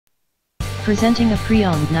Presenting a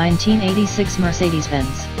pre-owned 1986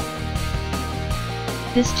 Mercedes-Benz.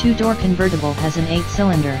 This two-door convertible has an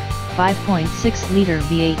 8-cylinder, 5.6-liter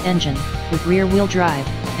V8 engine, with rear-wheel drive,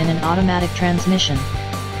 and an automatic transmission.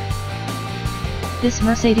 This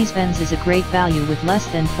Mercedes-Benz is a great value with less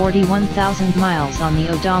than 41,000 miles on the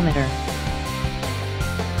odometer.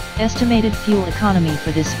 Estimated fuel economy for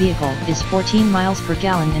this vehicle is 14 miles per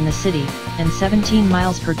gallon in the city, and 17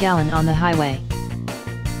 miles per gallon on the highway.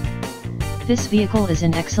 This vehicle is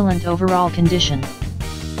in excellent overall condition.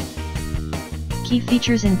 Key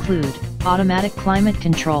features include automatic climate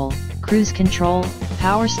control, cruise control,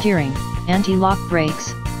 power steering, anti-lock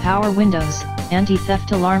brakes, power windows,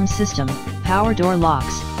 anti-theft alarm system, power door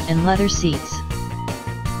locks, and leather seats.